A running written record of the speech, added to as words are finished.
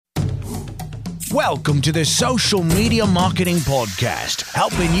Welcome to the Social Media Marketing Podcast,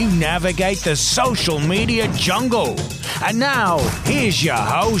 helping you navigate the social media jungle. And now, here's your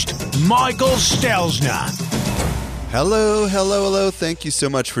host, Michael Stelzner. Hello. Thank you so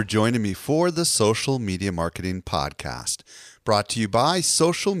much for joining me for the Social Media Marketing Podcast, brought to you by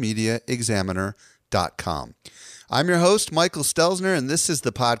socialmediaexaminer.com. I'm your host, Michael Stelzner, and this is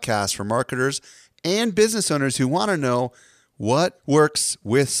the podcast for marketers and business owners who want to know what works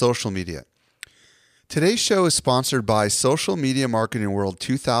with social media. Today's show is sponsored by Social Media Marketing World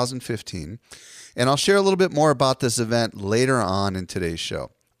 2015, and I'll share a little bit more about this event later on in today's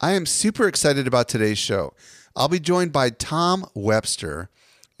show. I am super excited about today's show. I'll be joined by Tom Webster,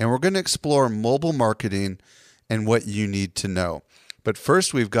 and we're going to explore mobile marketing and what you need to know. But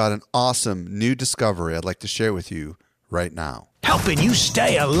first, we've got an awesome new discovery I'd like to share with you right now. Helping you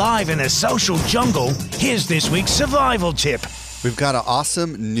stay alive in the social jungle, here's this week's survival tip. We've got an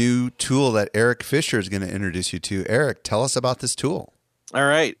awesome new tool that Eric Fisher is going to introduce you to. Eric, tell us about this tool. All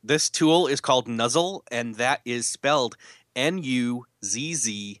right. This tool is called Nuzzle, and that is spelled Nuzzzel,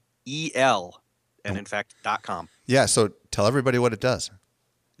 and in fact, .com. Yeah, so tell everybody what it does.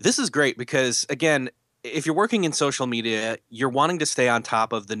 This is great because, again, if you're working in social media, you're wanting to stay on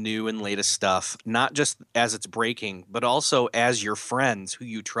top of the new and latest stuff, not just as it's breaking, but also as your friends who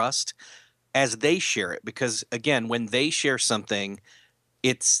you trust, as they share it. Because, again, when they share something,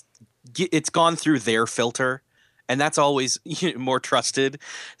 it's gone through their filter, and that's always more trusted.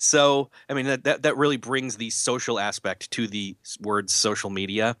 So, I mean, that really brings the social aspect to the word social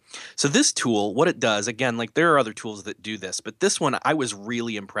media. So this tool, what it does, again, like there are other tools that do this, but this one I was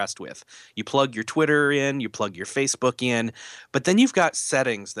really impressed with. You plug your Twitter in, you plug your Facebook in, but then you've got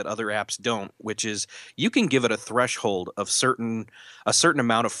settings that other apps don't, which is you can give it a threshold of a certain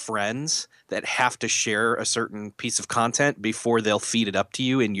amount of friends that have to share a certain piece of content before they'll feed it up to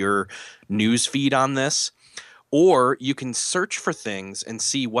you in your news feed on this. Or you can search for things and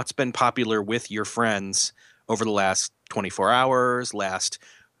see what's been popular with your friends over the last 24 hours, last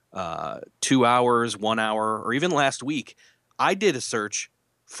 2 hours, 1 hour, or even last week. I did a search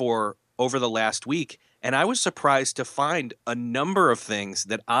for over the last week, and I was surprised to find a number of things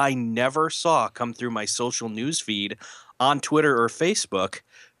that I never saw come through my social news feed on Twitter or Facebook,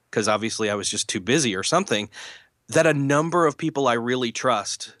 because obviously I was just too busy or something, that a number of people I really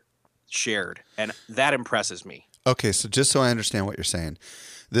trust shared, and that impresses me. Okay, so just so I understand what you're saying,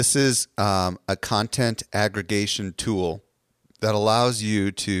 this is a content aggregation tool that allows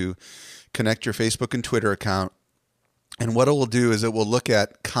you to connect your Facebook and Twitter account, and what it will do is it will look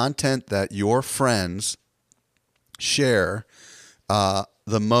at content that your friends share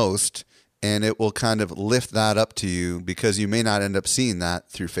the most, and it will kind of lift that up to you because you may not end up seeing that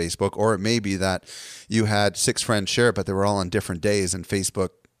through Facebook, or it may be that you had 6 friends share it, but they were all on different days, and Facebook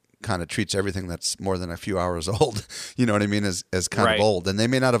kind of treats everything that's more than a few hours old, you know what I mean, as kind Right. of old. And they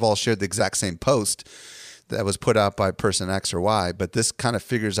may not have all shared the exact same post that was put out by person X or Y, but this kind of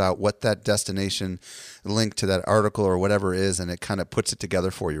figures out what that destination link to that article or whatever is, and it kind of puts it together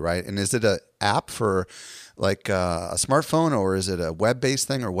for you, right? And is it an app for like a smartphone, or is it a web-based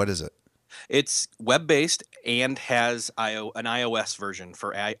thing, or what is it? It's web-based and has an iOS version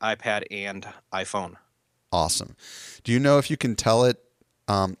for iPad and iPhone. Awesome. Do you know if you can tell it?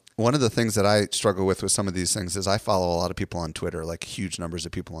 One of the things that I struggle with some of these things is I follow a lot of people on Twitter, like huge numbers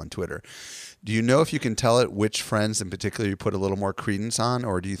of people on Twitter. Do you know if you can tell it which friends in particular you put a little more credence on,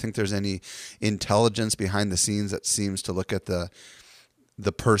 or do you think there's any intelligence behind the scenes that seems to look at the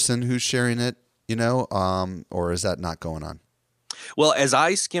person who's sharing it, or is that not going on? Well, as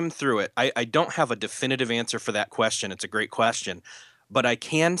I skim through it, I don't have a definitive answer for that question. It's a great question. But I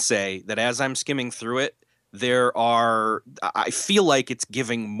can say that as I'm skimming through it, I feel like it's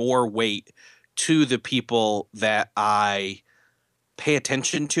giving more weight to the people that I pay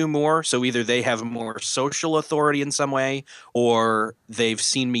attention to more. So either they have more social authority in some way, or they've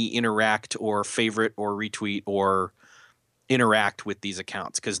seen me interact or favorite or retweet or interact with these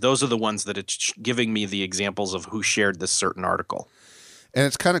accounts, because those are the ones that it's giving me the examples of who shared this certain article. And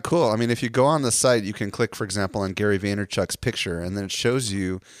it's kind of cool. I mean, if you go on the site, you can click, for example, on Gary Vaynerchuk's picture, and then it shows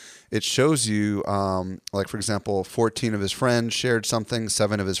you, like, for example, 14 of his friends shared something,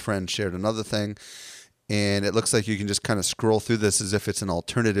 7 of his friends shared another thing. And it looks like you can just kind of scroll through this as if it's an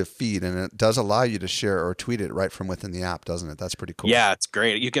alternative feed. And it does allow you to share or tweet it right from within the app, doesn't it? That's pretty cool. Yeah, it's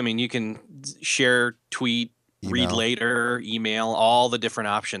great. You can share, tweet, read later, email, all the different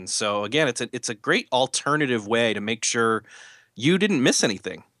options. So again, it's a great alternative way to make sure you didn't miss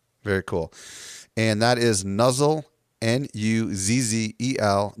anything. Very cool. And that is Nuzzle,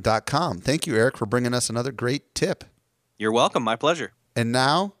 Nuzzzel.com. Thank you, Eric, for bringing us another great tip. You're welcome. My pleasure. And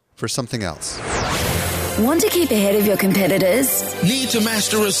now for something else. Want to keep ahead of your competitors? Need to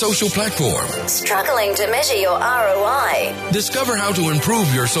master a social platform? Struggling to measure your ROI? Discover how to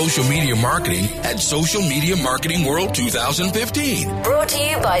improve your social media marketing at Social Media Marketing World 2015. Brought to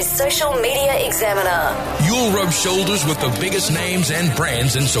you by Social Media Examiner. You'll rub shoulders with the biggest names and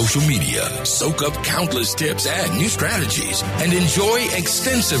brands in social media, soak up countless tips and new strategies, and enjoy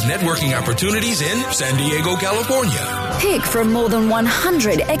extensive networking opportunities in San Diego, California. Pick from more than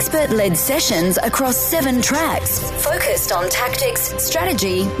 100 expert-led sessions across 7 tracks, focused on tactics,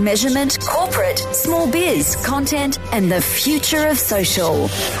 strategy, measurement, corporate, small biz, content, and the future of social.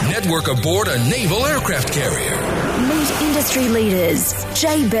 Network aboard a naval aircraft carrier. Meet industry leaders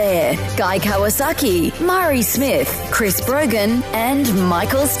Jay Baer, Guy Kawasaki, Mari Smith, Chris Brogan, and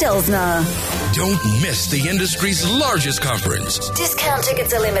Michael Stelzner. Don't miss the industry's largest conference. Discount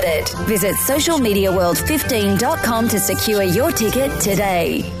tickets are limited. Visit socialmediaworld15.com to secure your ticket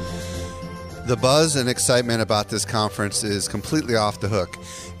today. The buzz and excitement about this conference is completely off the hook.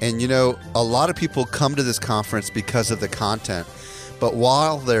 And you know, a lot of people come to this conference because of the content. But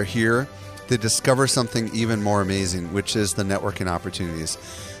while they're here, they discover something even more amazing, which is the networking opportunities.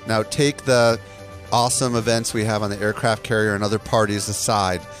 Now, take the awesome events we have on the aircraft carrier and other parties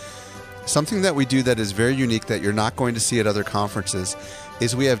aside. Something that we do that is very unique that you're not going to see at other conferences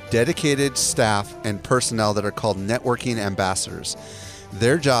is we have dedicated staff and personnel that are called networking ambassadors.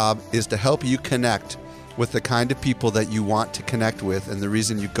 Their job is to help you connect with the kind of people that you want to connect with and the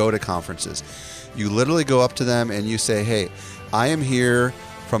reason you go to conferences. You literally go up to them and you say, hey, I am here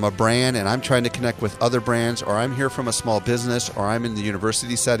from a brand and I'm trying to connect with other brands, or I'm here from a small business, or I'm in the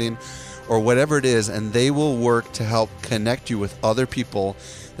university setting, or whatever it is, and they will work to help connect you with other people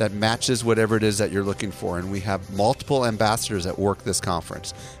that matches whatever it is that you're looking for. And we have multiple ambassadors that work this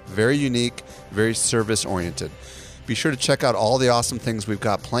conference. Very unique, very service-oriented. Be sure to check out all the awesome things we've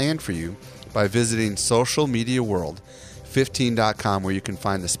got planned for you by visiting socialmediaworld15.com, where you can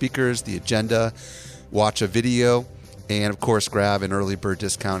find the speakers, the agenda, watch a video, and of course grab an early bird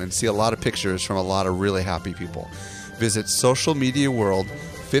discount and see a lot of pictures from a lot of really happy people. Visit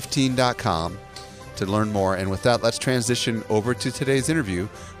socialmediaworld15.com to learn more. And with that, let's transition over to today's interview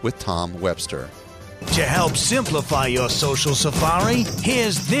with Tom Webster. To help simplify your social safari,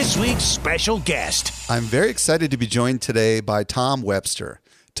 here's this week's special guest. I'm very excited to be joined today by Tom Webster.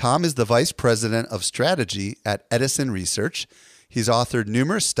 Tom is the Vice President of Strategy at Edison Research. He's authored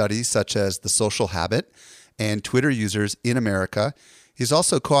numerous studies such as The Social Habit and Twitter Users in America. He's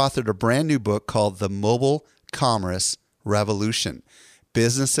also co-authored a brand new book called The Mobile Commerce Revolution: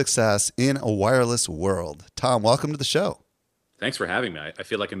 Business Success in a Wireless World. Tom, welcome to the show. Thanks for having me. I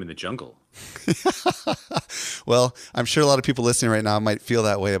feel like I'm in the jungle. Well, I'm sure a lot of people listening right now might feel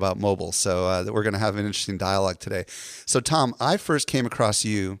that way about mobile. So we're going to have an interesting dialogue today. So Tom, I first came across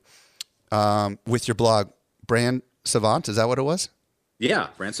you with your blog, Brand Savant. Is that what it was? Yeah,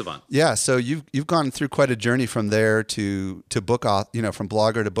 Brand Savant. Yeah. So you've gone through quite a journey from there to book author, from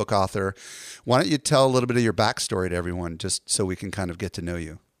blogger to book author. Why don't you tell a little bit of your backstory to everyone, just so we can kind of get to know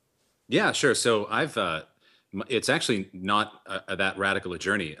you? Yeah, sure. So it's actually not that radical a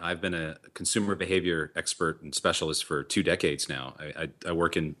journey. I've been a consumer behavior expert and specialist for 2 decades now. I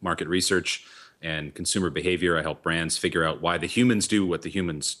work in market research and consumer behavior. I help brands figure out why the humans do what the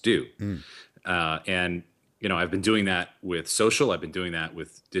humans do. And I've been doing that with social. I've been doing that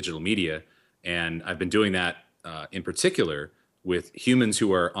with digital media, and I've been doing that in particular with humans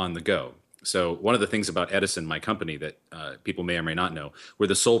who are on the go. So one of the things about Edison, my company, that people may or may not know, we're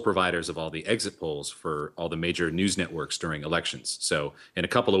the sole providers of all the exit polls for all the major news networks during elections. So in a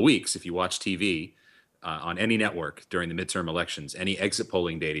couple of weeks, if you watch TV on any network during the midterm elections, any exit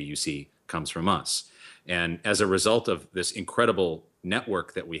polling data you see comes from us. And as a result of this incredible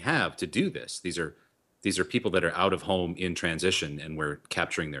network that we have to do this, these are people that are out of home in transition, and we're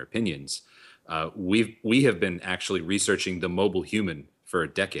capturing their opinions. We have been actually researching the mobile human for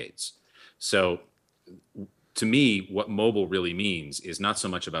decades. So to me, what mobile really means is not so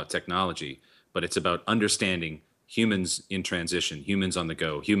much about technology, but it's about understanding humans in transition, humans on the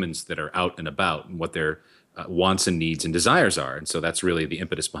go, humans that are out and about, and what their wants and needs and desires are. And so that's really the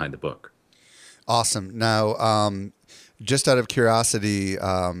impetus behind the book. Awesome. Now, just out of curiosity,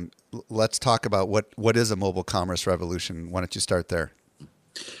 let's talk about what is a mobile commerce revolution. Why don't you start there?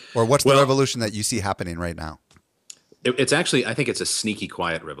 Or what's the revolution that you see happening right now? It's actually, I think it's a sneaky,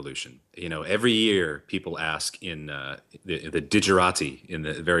 quiet revolution. Every year people ask in the digerati in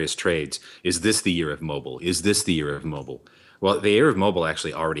the various trades, is this the year of mobile? Is this the year of mobile? Well, the year of mobile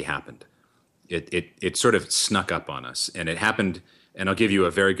actually already happened. It sort of snuck up on us, and it happened, and I'll give you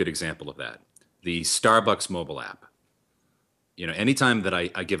a very good example of that. The Starbucks mobile app. Anytime that I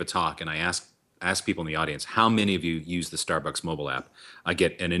give a talk and I ask ask people in the audience, how many of you use the Starbucks mobile app? I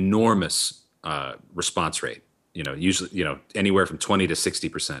get an enormous response rate, usually, anywhere from 20 to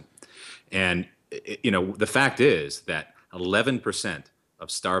 60%. And, the fact is that 11% of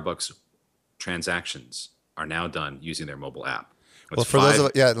Starbucks transactions are now done using their mobile app. Well,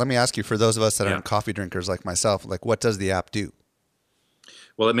 let me ask you, for those of us that aren't coffee drinkers like myself, like, what does the app do?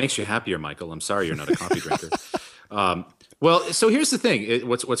 Well, it makes you happier, Michael. I'm sorry you're not a coffee drinker. Well, so here's the thing.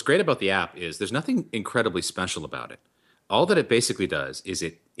 What's great about the app is there's nothing incredibly special about it. All that it basically does is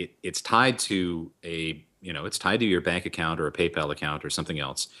it's tied to it's tied to your bank account or a PayPal account or something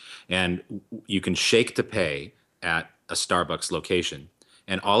else, and you can shake to pay at a Starbucks location,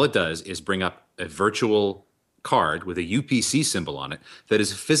 and all it does is bring up a virtual card with a UPC symbol on it that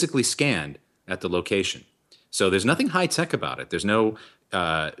is physically scanned at the location. So there's nothing high tech about it. There's no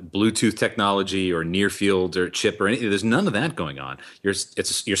Bluetooth technology or near field or chip or anything. There's none of that going on. You're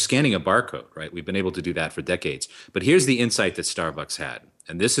scanning a barcode, right? We've been able to do that for decades. But here's the insight that Starbucks had,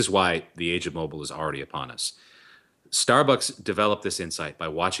 and this is why the age of mobile is already upon us. Starbucks developed this insight by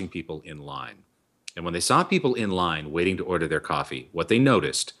watching people in line. And when they saw people in line waiting to order their coffee, what they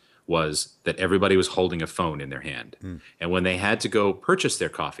noticed was that everybody was holding a phone in their hand. And when they had to go purchase their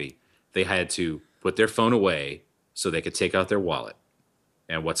coffee, they had to put their phone away so they could take out their wallet.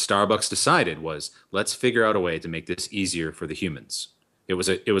 And what Starbucks decided was, let's figure out a way to make this easier for the humans. It was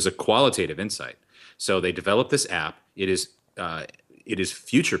a qualitative insight. So they developed this app. It is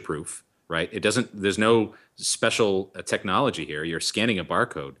future proof, right? There's no special technology here. You're scanning a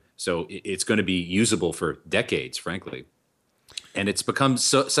barcode. So it's going to be usable for decades, frankly. And it's become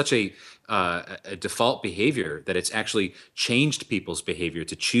such a default behavior that it's actually changed people's behavior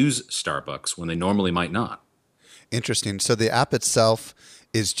to choose Starbucks when they normally might not. Interesting. So the app itself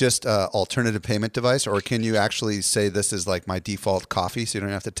is just an alternative payment device, or can you actually say this is like my default coffee, so you don't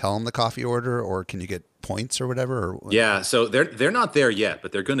have to tell them the coffee order, or can you get points or whatever? Yeah, so they're not there yet,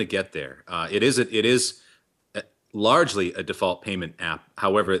 but they're going to get there. It is largely a default payment app.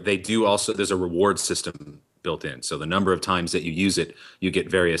 However, there's a reward system built in. So the number of times that you use it, you get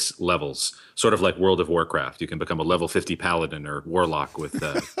various levels, sort of like World of Warcraft. You can become a level 50 paladin or warlock with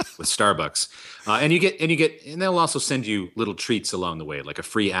Starbucks. And they'll also send you little treats along the way, like a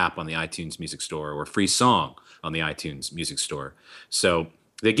free app on the iTunes Music Store or a free song on the iTunes Music Store. So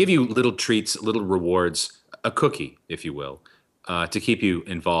they give you little treats, little rewards, a cookie, if you will, to keep you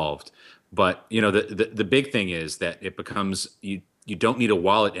involved. But, the big thing is that it becomes, you don't need a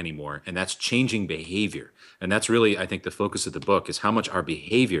wallet anymore, and that's changing behavior. And that's really, I think, the focus of the book is how much our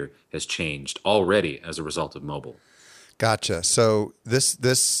behavior has changed already as a result of mobile. Gotcha. So this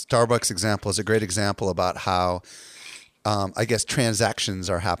Starbucks example is a great example about how, I guess, transactions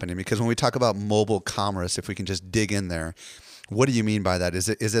are happening. Because when we talk about mobile commerce, if we can just dig in there, what do you mean by that? Is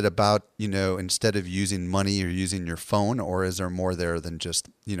it about, instead of using money, you're using your phone, or is there more there than just,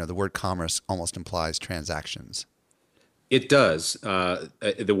 the word commerce almost implies transactions? It does.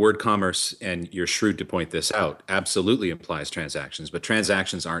 The word commerce, and you're shrewd to point this out, absolutely implies transactions, but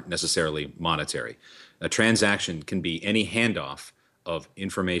transactions aren't necessarily monetary. A transaction can be any handoff of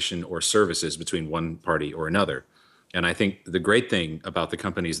information or services between one party or another. And I think the great thing about the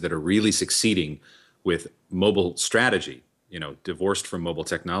companies that are really succeeding with mobile strategy, divorced from mobile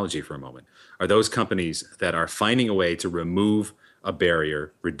technology for a moment, are those companies that are finding a way to remove a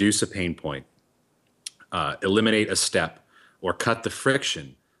barrier, reduce a pain point, eliminate a step, or cut the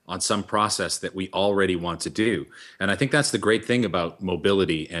friction on some process that we already want to do. And I think that's the great thing about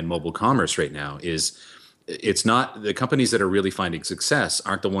mobility and mobile commerce right now is it's not the companies that are really finding success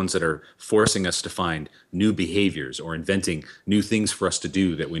aren't the ones that are forcing us to find new behaviors or inventing new things for us to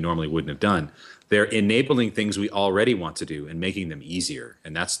do that we normally wouldn't have done. They're enabling things we already want to do and making them easier.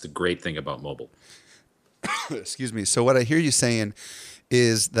 And that's the great thing about mobile. Excuse me. So what I hear you saying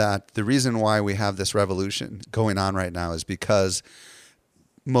is that the reason why we have this revolution going on right now is because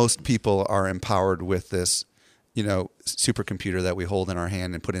most people are empowered with this, supercomputer that we hold in our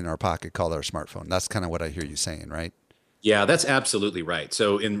hand and put in our pocket called our smartphone. That's kind of what I hear you saying, right? Yeah, that's absolutely right.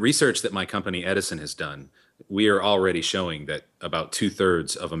 So in research that my company Edison has done, we are already showing that about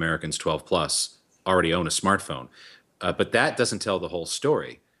 2/3 of Americans 12 plus already own a smartphone. But that doesn't tell the whole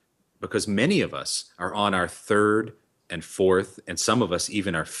story, because many of us are on our third and fourth, and some of us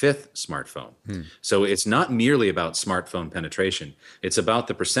even our fifth smartphone. So it's not merely about smartphone penetration. It's about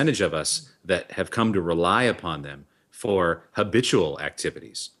the percentage of us that have come to rely upon them for habitual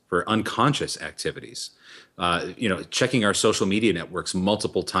activities, for unconscious activities. Checking our social media networks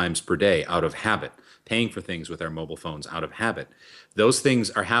multiple times per day out of habit, paying for things with our mobile phones out of habit. Those things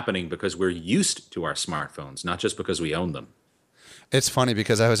are happening because we're used to our smartphones, not just because we own them. It's funny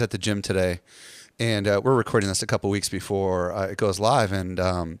because I was at the gym today, and we're recording this a couple weeks before it goes live, and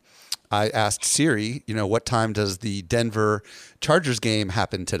I asked Siri, what time does the Denver Chargers game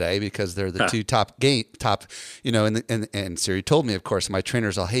happen today? Because they're the two top, and Siri told me, of course. My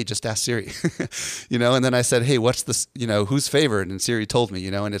trainer's all, hey, just ask Siri, and then I said, hey, what's this, who's favored? And Siri told me,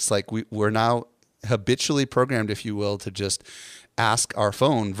 and it's like we're now habitually programmed, if you will, to just ask our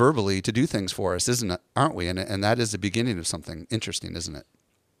phone verbally to do things for us, aren't we? And that is the beginning of something interesting, isn't it?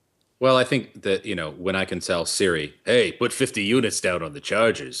 Well, I think that when I can tell Siri, "Hey, put 50 units down on the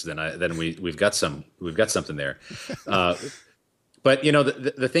Chargers," then we've got something there. But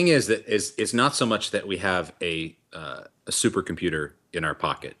the thing is that it's not so much that we have a supercomputer in our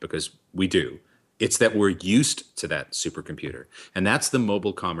pocket, because we do. It's that we're used to that supercomputer, and that's the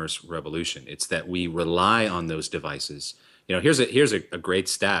mobile commerce revolution. It's that we rely on those devices. Here's a great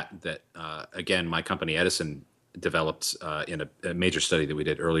stat that again, my company Edison developed in a major study that we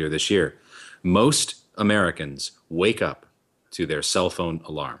did earlier this year. Most Americans wake up to their cell phone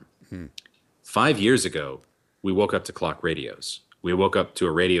alarm. 5 years ago, we woke up to clock radios. We woke up to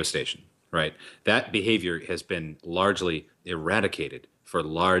a radio station, right? That behavior has been largely eradicated for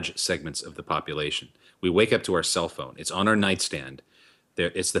large segments of the population. We wake up to our cell phone. It's on our nightstand.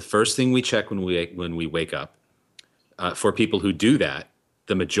 It's the first thing we check when we wake up. For people who do that,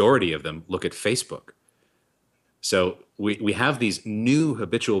 the majority of them look at Facebook. So we have these new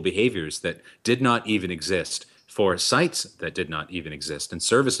habitual behaviors that did not even exist for sites that did not even exist and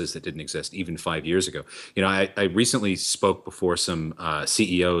services that didn't exist even 5 years ago. I recently spoke before some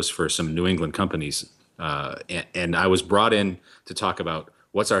CEOs for some New England companies, and I was brought in to talk about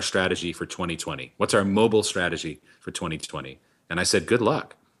what's our strategy for 2020? What's our mobile strategy for 2020? And I said, good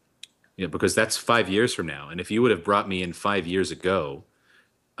luck, because that's 5 years from now. And if you would have brought me in 5 years ago,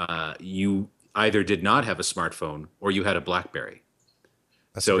 you either did not have a smartphone or you had a BlackBerry.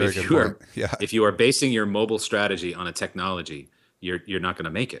 That's so a very if good you point. if you are basing your mobile strategy on a technology, you're not going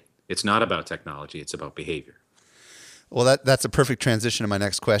to make it. It's not about technology; it's about behavior. Well, that's a perfect transition to my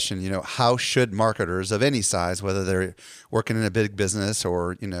next question. How should marketers of any size, whether they're working in a big business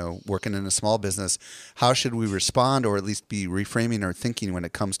or working in a small business, how should we respond, or at least be reframing our thinking when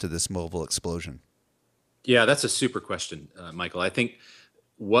it comes to this mobile explosion? Yeah, that's a super question, Michael. I think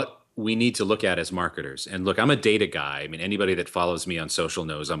what we need to look at as marketers, and look, I'm a data guy. I mean, anybody that follows me on social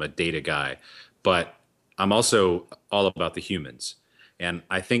knows I'm a data guy, but I'm also all about the humans. And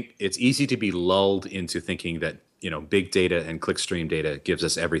I think it's easy to be lulled into thinking that, big data and clickstream data gives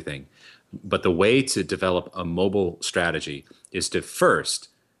us everything. But the way to develop a mobile strategy is to first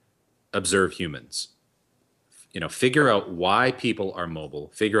observe humans. Figure out why people are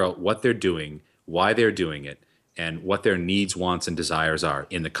mobile, figure out what they're doing, why they're doing it, and what their needs, wants, and desires are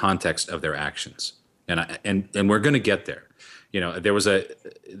in the context of their actions. And we're going to get there. There was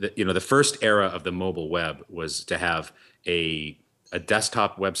the first era of the mobile web was to have a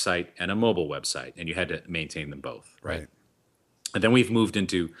desktop website and a mobile website, and you had to maintain them both, right? And then we've moved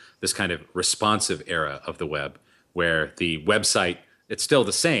into this kind of responsive era of the web, where the website, it's still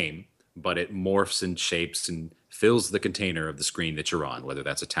the same, but it morphs and shapes and fills the container of the screen that you're on, whether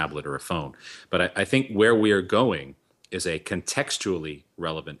that's a tablet or a phone. But I think where we are going is a contextually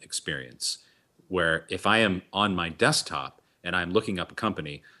relevant experience, where if I am on my desktop and I'm looking up a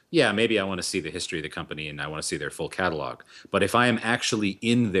company, yeah, maybe I want to see the history of the company and I want to see their full catalog. But if I am actually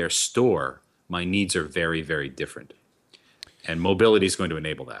in their store, my needs are very, very different. And mobility is going to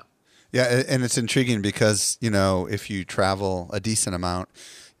enable that. Yeah, and it's intriguing because, if you travel a decent amount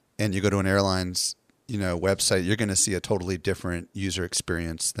and you go to an airline's website, you're going to see a totally different user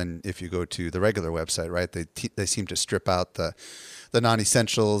experience than if you go to the regular website, right? They seem to strip out the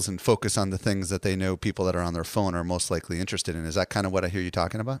non-essentials and focus on the things that they know people that are on their phone are most likely interested in. Is that kind of what I hear you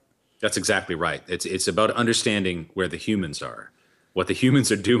talking about? That's exactly right. It's about understanding where the humans are, what the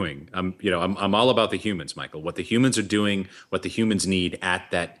humans are doing. I'm all about the humans, Michael. What the humans are doing, what the humans need at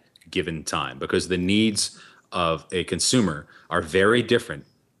that given time, because the needs of a consumer are very different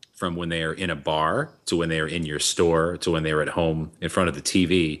from when they are in a bar to when they are in your store to when they are at home in front of the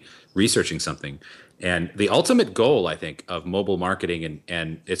TV researching something. And the ultimate goal, I think, of mobile marketing,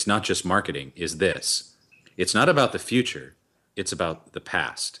 and it's not just marketing, is this. It's not about the future. It's about the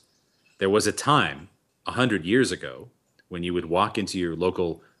past. There was a time 100 years ago when you would walk into your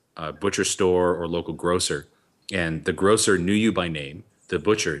local butcher store or local grocer, and the grocer knew you by name, the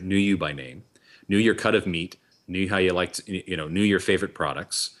butcher knew you by name, knew your cut of meat, knew how you liked, knew your favorite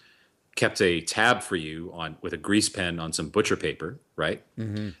products, kept a tab for you with a grease pen on some butcher paper, right?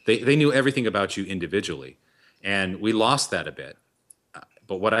 Mm-hmm. They knew everything about you individually. And we lost that a bit.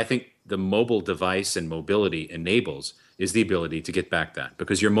 But what I think the mobile device and mobility enables is the ability to get back that,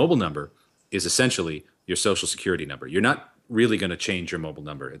 because your mobile number is essentially your social security number. You're not really going to change your mobile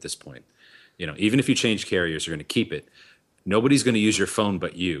number at this point. Even if you change carriers, you're going to keep it. Nobody's going to use your phone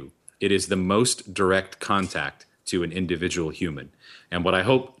but you. It is the most direct contact to an individual human. And what I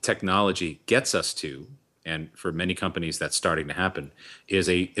hope technology gets us to, and for many companies that's starting to happen, is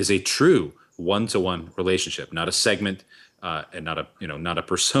a true one-to-one relationship, not a segment, and not a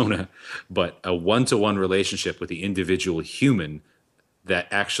persona, but a one-to-one relationship with the individual human that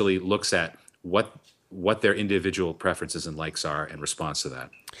actually looks at what their individual preferences and likes are and responds to that.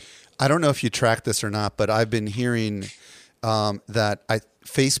 I don't know if you track this or not, but I've been hearing that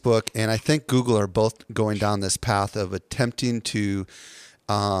Facebook and I think Google are both going down this path of attempting to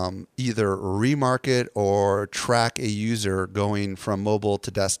either remarket or track a user going from mobile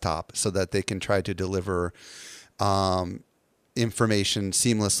to desktop so that they can try to deliver information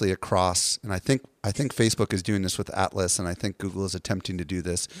seamlessly across. And I think Facebook is doing this with Atlas, and I think Google is attempting to do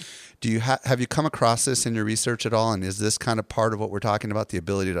this. Do you have you come across this in your research at all? And is this kind of part of what we're talking about, the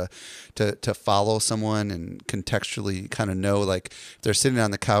ability to follow someone and contextually kind of know, like if they're sitting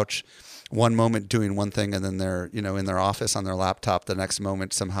on the couch one moment doing one thing and then they're in their office on their laptop the next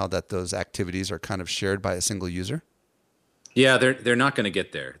moment, somehow that those activities are kind of shared by a single user? Yeah, they're not going to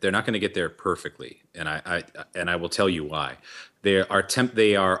get there. They're not going to get there perfectly, and I will tell you why. They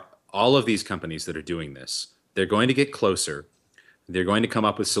are all of these companies that are doing this. They're going to get closer. They're going to come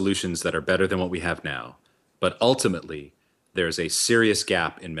up with solutions that are better than what we have now. But ultimately, there's a serious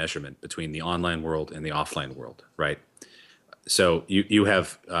gap in measurement between the online world and the offline world, right? So you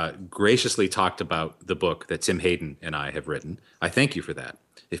have graciously talked about the book that Tim Hayden and I have written. I thank you for that.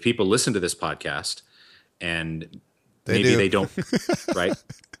 If people listen to this podcast and they don't, right?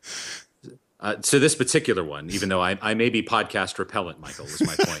 So this particular one, even though I may be podcast repellent, Michael, is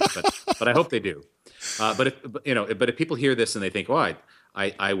my point, but I hope they do. But if people hear this and they think, "Oh,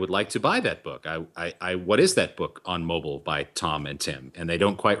 I would like to buy that book. What is that book on mobile by Tom and Tim?" And they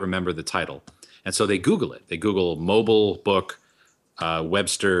don't quite remember the title, and so they Google it. They Google mobile book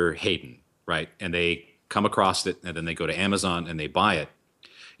Webster Hayden, right? And they come across it, and then they go to Amazon and they buy it.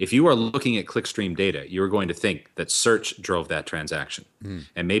 If you are looking at clickstream data, you're going to think that search drove that transaction.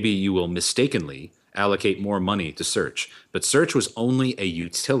 And maybe you will mistakenly allocate more money to search. But search was only a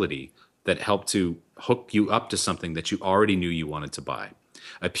utility that helped to hook you up to something that you already knew you wanted to buy.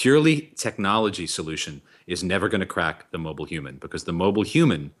 A purely technology solution is never going to crack the mobile human, because the mobile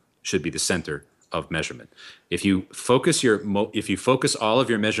human should be the center of measurement. If you focus all of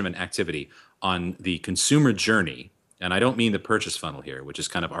your measurement activity on the consumer journey, and I don't mean the purchase funnel here, which is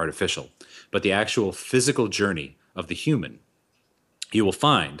kind of artificial, but the actual physical journey of the human, you will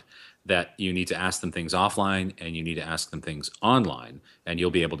find that you need to ask them things offline and you need to ask them things online, and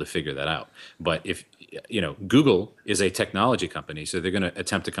you'll be able to figure that out. But if Google is a technology company, so they're going to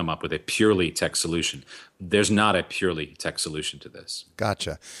attempt to come up with a purely tech solution. There's not a purely tech solution to this.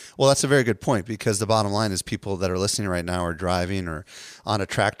 Gotcha. Well, that's a very good point, because the bottom line is people that are listening right now are driving or on a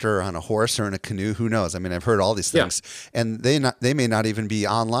tractor or on a horse or in a canoe. Who knows? I mean, I've heard all these things, and they may not even be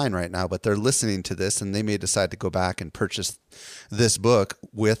online right now, but they're listening to this, and they may decide to go back and purchase this book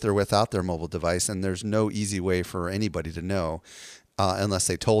with or without their mobile device. And there's no easy way for anybody to know unless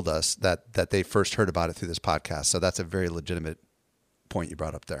they told us that they first heard about it through this podcast. So that's a very legitimate point you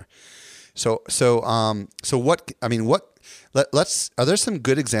brought up there. So what? I mean, are there some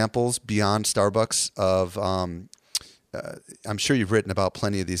good examples beyond Starbucks of? I'm sure you've written about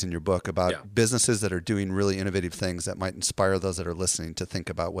plenty of these in your book about businesses that are doing really innovative things that might inspire those that are listening to think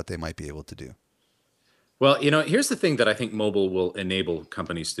about what they might be able to do. Well, here's the thing that I think mobile will enable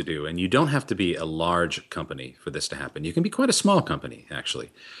companies to do, and you don't have to be a large company for this to happen. You can be quite a small company, actually.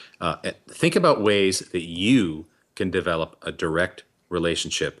 Think about ways that you can develop a direct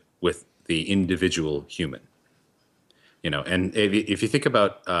relationship with the individual human. And if you think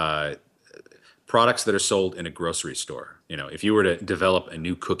about products that are sold in a grocery store, if you were to develop a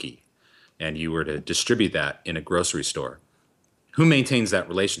new cookie and you were to distribute that in a grocery store, who maintains that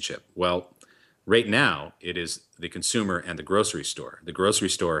relationship? Well, right now, it is the consumer and the grocery store. The grocery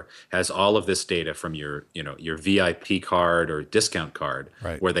store has all of this data from your VIP card or discount card,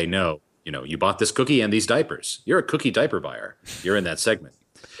 right, where they know, you bought this cookie and these diapers. You're a cookie diaper buyer. You're in that segment.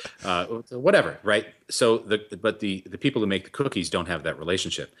 Whatever, right? So, but the people who make the cookies don't have that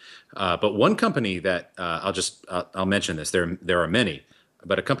relationship. But one company that I'll mention this. There are many,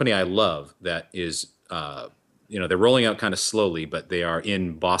 but a company I love that is. They're rolling out kind of slowly, but they are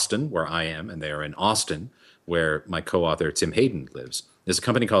in Boston, where I am, and they are in Austin, where my co-author Tim Hayden lives. There's a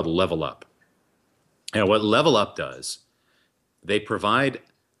company called Level Up. And what Level Up does they provide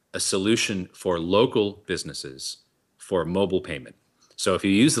a solution for local businesses for mobile payment. So if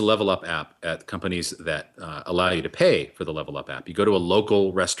you use the Level Up app at companies that allow you to pay for the Level Up app, you go to a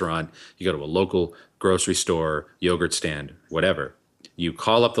local restaurant, you go to a local grocery store, yogurt stand, whatever, you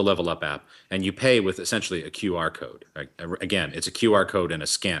call up the Level Up app and you pay with essentially a QR code. Right? Again, it's a QR code and a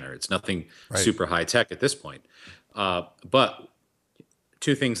scanner. It's nothing super high tech at this point. But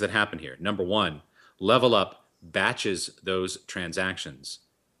two things that happen here. Number one, Level Up batches those transactions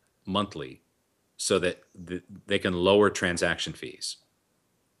monthly so that they can lower transaction fees.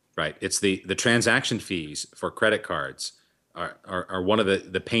 Right. It's the transaction fees for credit cards are one of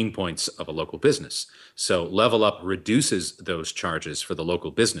the pain points of a local business. So Level Up reduces those charges for the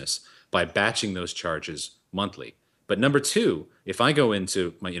local business by batching those charges monthly. But number two, if I go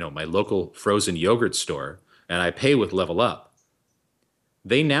into my local frozen yogurt store and I pay with Level Up,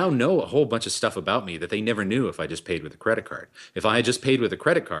 they now know a whole bunch of stuff about me that they never knew if I just paid with a credit card. If I had just paid with a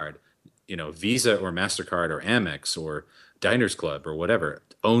credit card, Visa or MasterCard or Amex or Diners Club or whatever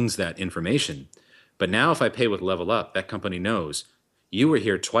owns that information. But now if I pay with Level Up, that company knows you were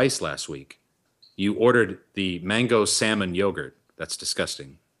here twice last week. You ordered the mango salmon yogurt. That's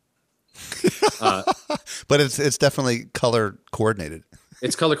disgusting. But it's definitely color coordinated.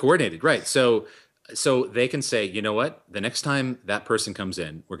 It's color coordinated, right? So they can say, you know what? The next time that person comes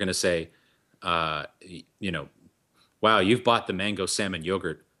in, we're going to say, wow, you've bought the mango salmon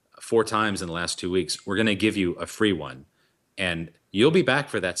yogurt 4 times in the last 2 weeks. We're going to give you a free one. And you'll be back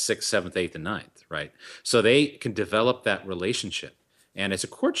for that 6th, 7th, 8th, and 9th, right? So they can develop that relationship, and it's a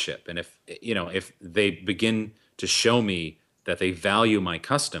courtship. And if they begin to show me that they value my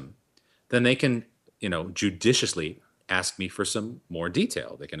custom, then they can, judiciously ask me for some more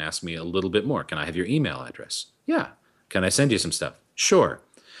detail. They can ask me a little bit more. Can I have your email address? Yeah. Can I send you some stuff? Sure.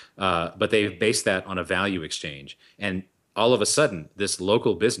 But they've based that on a value exchange, and all of a sudden, this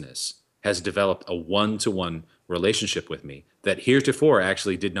local business has developed a one-to-one relationship with me that heretofore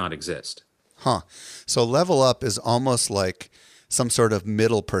actually did not exist. Huh. So Level Up is almost like some sort of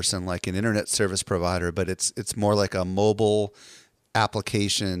middle person, like an internet service provider, but it's more like a mobile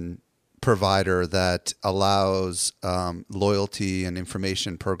application provider that allows loyalty and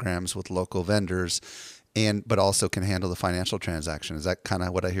information programs with local vendors, but also can handle the financial transaction. Is that kind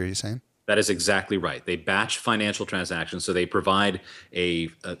of what I hear you saying? That is exactly right. They batch financial transactions, so they provide a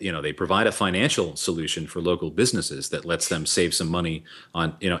financial solution for local businesses that lets them save some money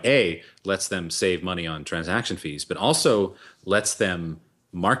on lets them save money on transaction fees, but also lets them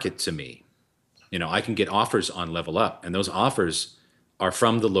market to me. I can get offers on Level Up, and those offers are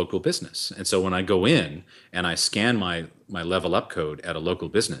from the local business. And so when I go in and I scan my Level Up code at a local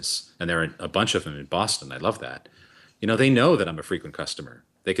business, and there are a bunch of them in Boston, I love that. They know that I'm a frequent customer.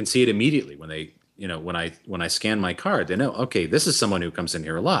 They can see it immediately when they, when I scan my card. They know, okay, this is someone who comes in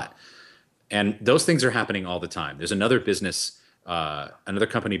here a lot, and those things are happening all the time. There's another business, another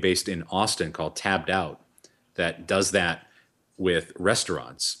company based in Austin called Tabbed Out that does that with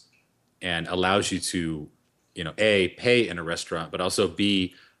restaurants and allows you to, A, pay in a restaurant, but also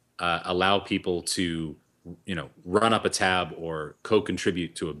B, allow people to, run up a tab or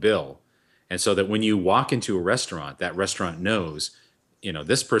co-contribute to a bill, and so that when you walk into a restaurant, that restaurant knows,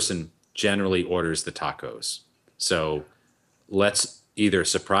 this person generally orders the tacos. So let's either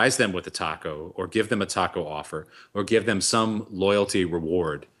surprise them with a taco or give them a taco offer or give them some loyalty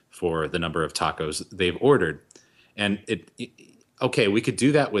reward for the number of tacos they've ordered. And we could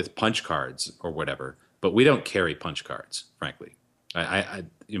do that with punch cards or whatever, but we don't carry punch cards, frankly. I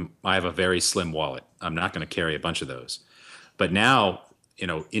have a very slim wallet. I'm not going to carry a bunch of those. But now,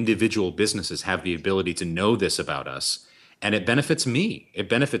 individual businesses have the ability to know this about us. And it benefits me. It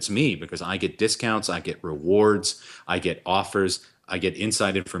benefits me because I get discounts, I get rewards, I get offers, I get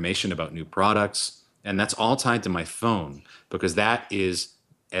inside information about new products. And that's all tied to my phone because that is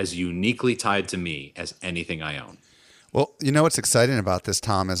as uniquely tied to me as anything I own. Well, what's exciting about this,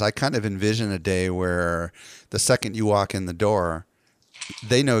 Tom, is I kind of envision a day where the second you walk in the door,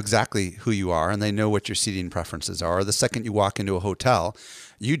 they know exactly who you are and they know what your seating preferences are. The second you walk into a hotel,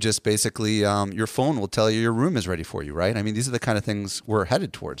 you just basically, your phone will tell you your room is ready for you, right? I mean, these are the kind of things we're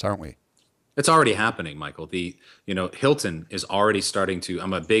headed towards, aren't we? It's already happening, Michael. Hilton is already starting to,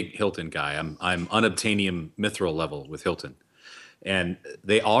 I'm a big Hilton guy. I'm unobtainium mithril level with Hilton. And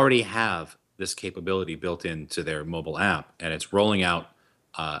they already have this capability built into their mobile app, and it's rolling out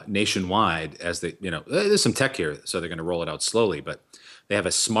nationwide as they, there's some tech here, so they're going to roll it out slowly, but they have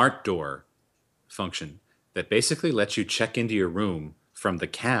a smart door function that basically lets you check into your room from the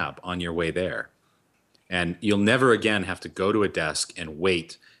cab on your way there. And you'll never again have to go to a desk and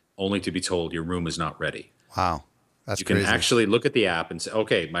wait only to be told your room is not ready. Wow. That's You can crazy. actually look at the app and say,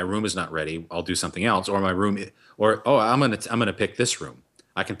 okay, my room is not ready. I'll do something else. Or I'm gonna pick this room.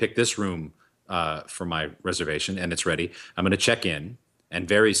 I can pick this room for my reservation, and it's ready. I'm gonna check in, and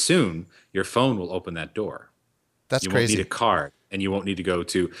very soon your phone will open that door. That's You crazy. won't need a card, and you won't need to go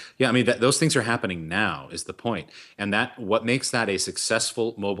to. Yeah, I mean those things are happening now. Is the point? And that what makes that a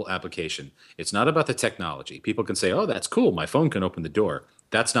successful mobile application? It's not about the technology. People can say, "Oh, that's cool. My phone can open the door."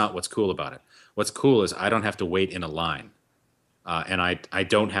 That's not what's cool about it. What's cool is I don't have to wait in a line, and I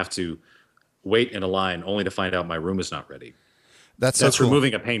don't have to wait in a line only to find out my room is not ready. That's so That's cool.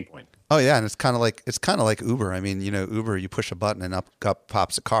 removing a pain point. Oh yeah, and it's kind of like Uber. I mean, Uber, you push a button and up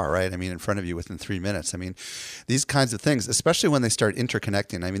pops a car, right? I mean, in front of you within 3 minutes. I mean, these kinds of things, especially when they start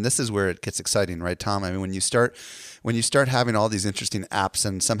interconnecting. I mean, this is where it gets exciting, right, Tom? I mean, when you start having all these interesting apps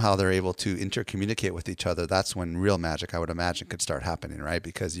and somehow they're able to intercommunicate with each other, that's when real magic, I would imagine, could start happening, right?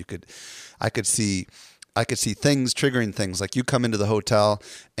 Because I could see things triggering things, like you come into the hotel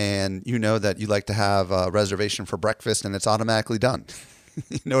and you know that you like to have a reservation for breakfast and it's automatically done.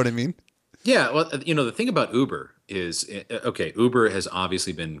 You know what I mean? Yeah, well, the thing about Uber is, okay, Uber has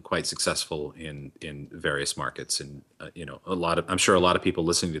obviously been quite successful in various markets, and I'm sure a lot of people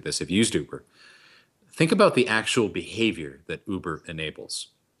listening to this have used Uber. Think about the actual behavior that Uber enables.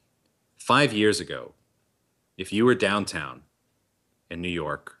 5 years ago, if you were downtown in New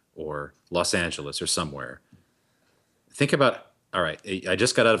York or Los Angeles or somewhere, think about, all right, I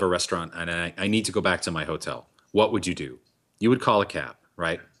just got out of a restaurant and I need to go back to my hotel. What would you do? You would call a cab,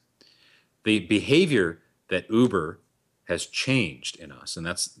 right? The behavior that Uber has changed in us, and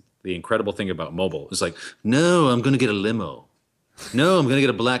that's the incredible thing about mobile, is like, no, I'm going to get a limo. No, I'm going to get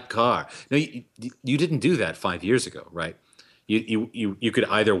a black car. No, you didn't do that 5 years ago, right? You could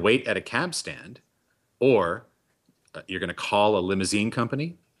either wait at a cab stand, or you're going to call a limousine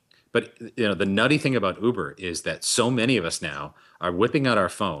company. But the nutty thing about Uber is that so many of us now are whipping out our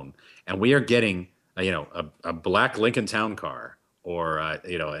phone, and we are getting a black Lincoln Town Car, or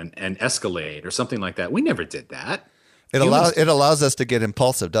an Escalade or something like that. We never did that. It allows us to get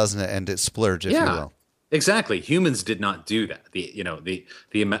impulsive, doesn't it, and to splurge, if you will. Exactly. Humans did not do that.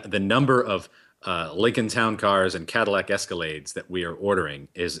 The number of Lincoln Town Cars and Cadillac Escalades that we are ordering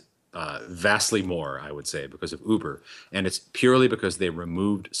is vastly more, I would say, because of Uber, and it's purely because they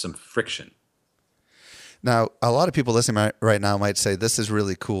removed some friction. Now, a lot of people listening right now might say, this is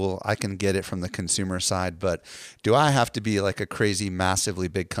really cool. I can get it from the consumer side, but do I have to be like a crazy, massively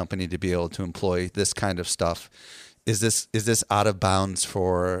big company to be able to employ this kind of stuff? Is this out of bounds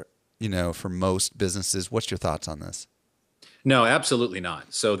for most businesses? What's your thoughts on this? No, absolutely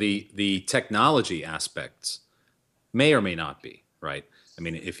not. So the technology aspects may or may not be, right? I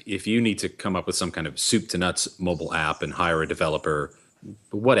mean, if you need to come up with some kind of soup to nuts mobile app and hire a developer,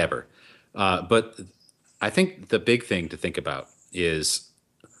 whatever. But I think the big thing to think about is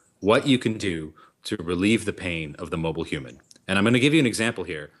what you can do to relieve the pain of the mobile human. And I'm going to give you an example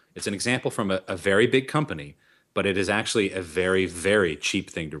here. It's an example from a very big company, but it is actually a very, very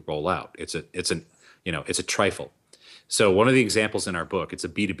cheap thing to roll out. It's a trifle. So one of the examples in our book, it's a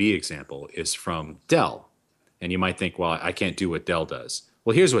B2B example, is from Dell. And you might think, well, I can't do what Dell does.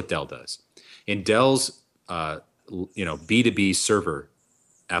 Well, here's what Dell does. In Dell's B2B server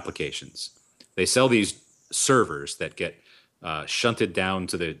applications, they sell these servers that get shunted down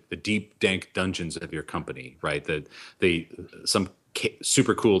to the deep, dank dungeons of your company, right? Some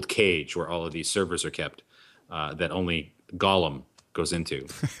super cooled cage where all of these servers are kept that only Gollum goes into.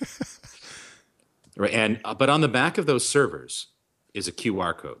 Right, but on the back of those servers is a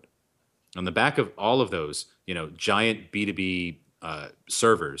QR code. On the back of all of those, giant B2B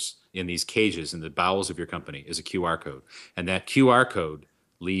servers in these cages in the bowels of your company is a QR code, and that QR code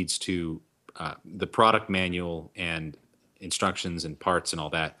leads to the product manual and instructions and parts and all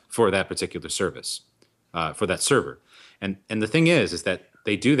that for that particular service, for that server. And the thing is that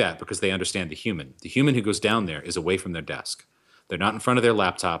they do that because they understand the human. The human who goes down there is away from their desk. They're not in front of their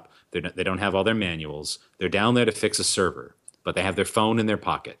laptop. They don't have all their manuals. They're down there to fix a server, but they have their phone in their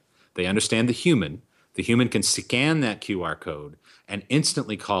pocket. They understand the human. The human can scan that QR code and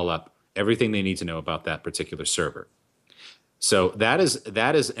instantly call up everything they need to know about that particular server. So that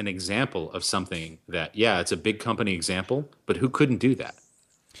is an example of something that, it's a big company example, but who couldn't do that?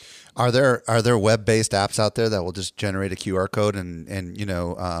 Are there web-based apps out there that will just generate a QR code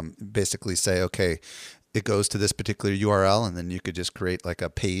and basically say, okay, it goes to this particular URL, and then you could just create like a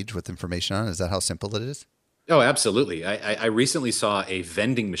page with information on it? Is that how simple it is? Oh, absolutely. I recently saw a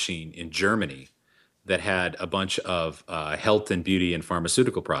vending machine in Germany that had a bunch of health and beauty and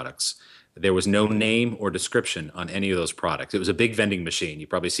pharmaceutical products There was no name or description on any of those products. It was a big vending machine. You've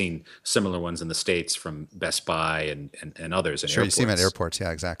probably seen similar ones in the States from Best Buy and others. Sure, you see them at airports.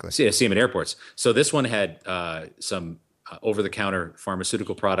 Yeah, exactly. See them at airports. So this one had some over-the-counter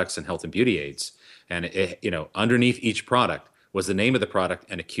pharmaceutical products and health and beauty aids. And underneath each product was the name of the product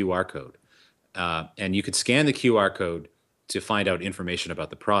and a QR code. And you could scan the QR code to find out information about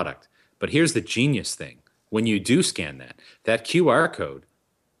the product. But here's the genius thing. When you do scan that QR code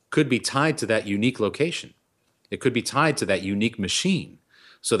could be tied to that unique location. It could be tied to that unique machine.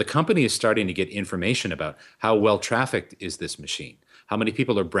 So the company is starting to get information about how well trafficked is this machine, how many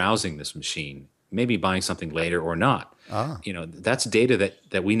people are browsing this machine, maybe buying something later or not. That's data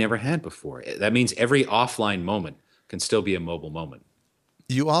that we never had before. That means every offline moment can still be a mobile moment.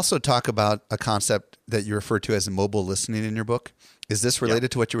 You also talk about a concept that you refer to as mobile listening in your book. Is this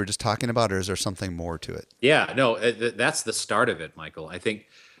related to what you were just talking about, or is there something more to it? Yeah, no, that's the start of it, Michael. I think,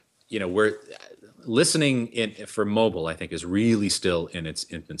 we're listening for mobile, I think, is really still in its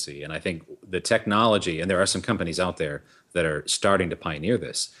infancy. And I think the technology, and there are some companies out there that are starting to pioneer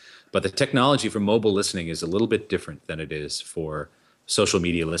this, but the technology for mobile listening is a little bit different than it is for social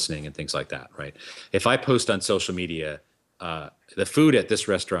media listening and things like that, right? If I post on social media, the food at this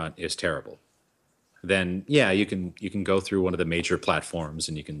restaurant is terrible, then yeah, you can go through one of the major platforms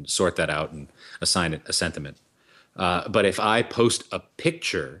and you can sort that out and assign it a sentiment. But if I post a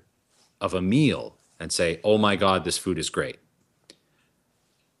picture of a meal and say, "Oh my God, this food is great,"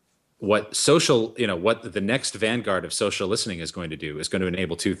 what the next vanguard of social listening is going to do is going to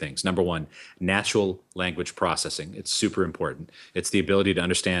enable two things. Number one, natural language processing. It's super important. It's the ability to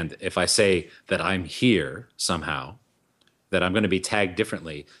understand if I say that I'm here somehow, that I'm going to be tagged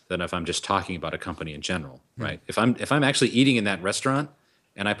differently than if I'm just talking about a company in general, right? If I'm actually eating in that restaurant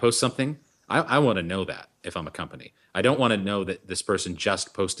and I post something, I want to know that if I'm a company. I don't want to know that this person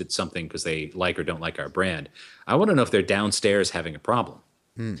just posted something because they like or don't like our brand. I want to know if they're downstairs having a problem.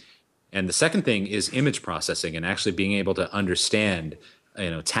 And the second thing is image processing and actually being able to understand,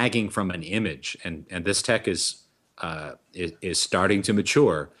 tagging from an image. And this tech is starting to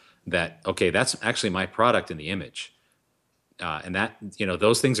mature that, okay, that's actually my product in the image. And that,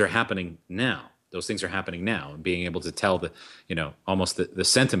 those things are happening now. Those things are happening now, and being able to tell the, almost the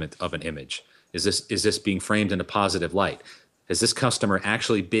sentiment of an image. Is this being framed in a positive light? Has this customer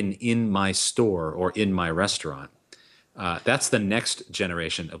actually been in my store or in my restaurant? That's the next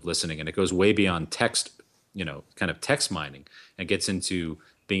generation of listening, and it goes way beyond text, kind of text mining, and gets into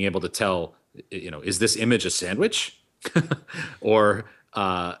being able to tell, is this image a sandwich, or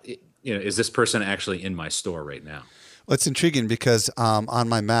is this person actually in my store right now? Well, it's intriguing because on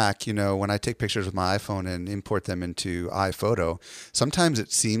my Mac, when I take pictures with my iPhone and import them into iPhoto, sometimes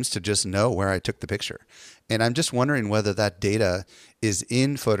it seems to just know where I took the picture. And I'm just wondering whether that data is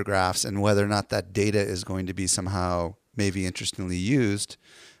in photographs and whether or not that data is going to be somehow maybe interestingly used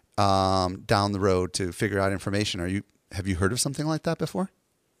down the road to figure out information. Have you heard of something like that before?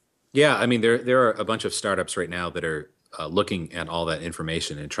 Yeah, I mean, there are a bunch of startups right now that are looking at all that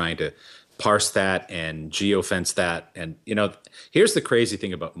information and trying to parse that and geofence that. And, here's the crazy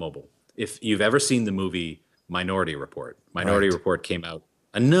thing about mobile. If you've ever seen the movie Minority Report, Report came out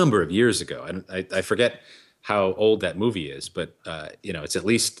a number of years ago. And I forget how old that movie is, but, it's at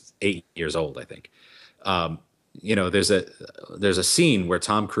least 8 years old, I think. There's a scene where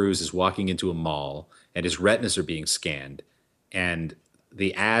Tom Cruise is walking into a mall and his retinas are being scanned, and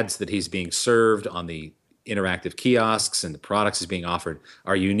the ads that he's being served on the interactive kiosks and the products he's being offered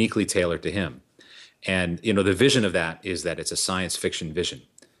are uniquely tailored to him. And, the vision of that is that it's a science fiction vision.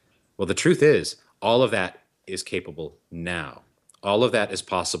 Well, the truth is all of that is capable now. All of that is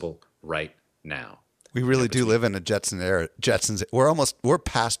possible right now. We really do live in a Jetsons era. Jetsons. We're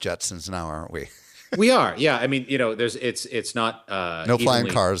past Jetsons now, aren't we? We are. Yeah. I mean, it's not, no flying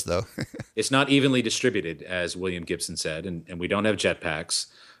cars though. It's not evenly distributed, as William Gibson said, and we don't have jetpacks.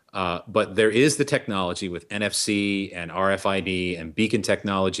 But there is the technology with NFC and RFID and beacon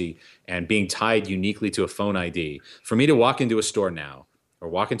technology and being tied uniquely to a phone ID. For me to walk into a store now or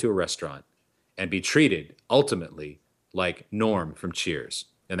walk into a restaurant and be treated ultimately like Norm from Cheers.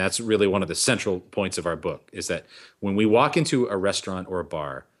 And that's really one of the central points of our book, is that when we walk into a restaurant or a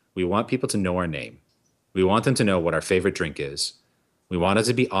bar, we want people to know our name. We want them to know what our favorite drink is. We want it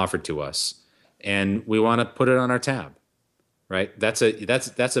to be offered to us, and we want to put it on our tab. Right? That's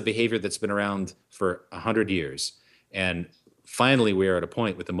a behavior that's been around for 100 years. And finally, we are at a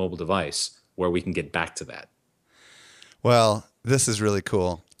point with the mobile device where we can get back to that. Well, this is really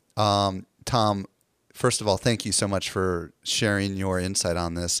cool. Tom, first of all, thank you so much for sharing your insight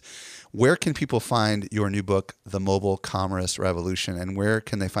on this. Where can people find your new book, The Mobile Commerce Revolution, and where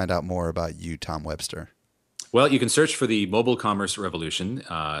can they find out more about you, Tom Webster? Well, you can search for The Mobile Commerce Revolution,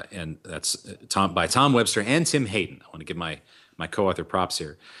 and that's by Tom Webster and Tim Hayden. I want to give my co-author props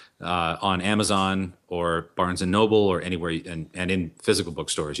here. On Amazon or Barnes & Noble or anywhere, and in physical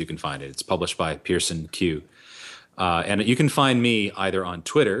bookstores you can find it. It's published by Pearson Q. And you can find me either on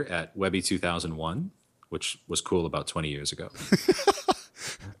Twitter at Webby2001, which was cool about 20 years ago,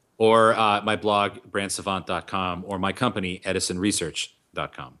 or my blog, brandsavant.com, or my company,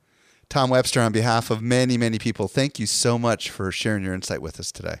 edisonresearch.com. Tom Webster, on behalf of many, many people, thank you so much for sharing your insight with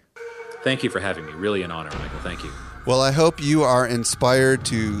us today. Thank you for having me. Really an honor, Michael. Thank you. Well, I hope you are inspired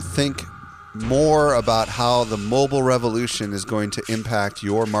to think more about how the mobile revolution is going to impact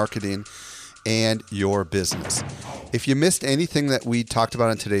your marketing and your business. If you missed anything that we talked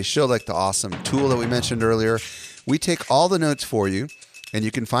about on today's show, like the awesome tool that we mentioned earlier, we take all the notes for you, and you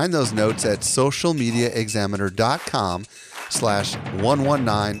can find those notes at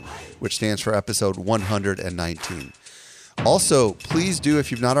socialmediaexaminer.com/119, which stands for episode 119. Also, please do, if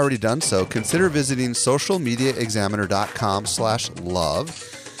you've not already done so, consider visiting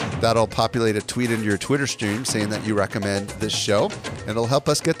socialmediaexaminer.com/love. That'll populate a tweet into your Twitter stream saying that you recommend this show, and it'll help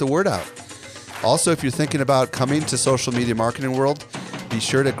us get the word out. Also, if you're thinking about coming to Social Media Marketing World, be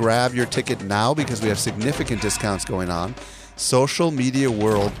sure to grab your ticket now because we have significant discounts going on.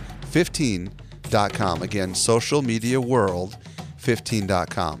 Socialmediaworld15.com. Again,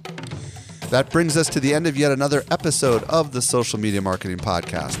 socialmediaworld15.com. That brings us to the end of yet another episode of the Social Media Marketing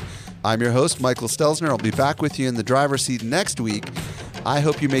Podcast. I'm your host, Michael Stelzner. I'll be back with you in the driver's seat next week. I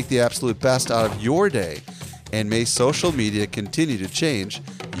hope you make the absolute best out of your day, and may social media continue to change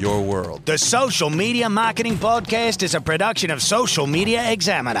your world. The Social Media Marketing Podcast is a production of Social Media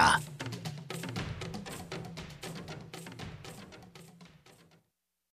Examiner.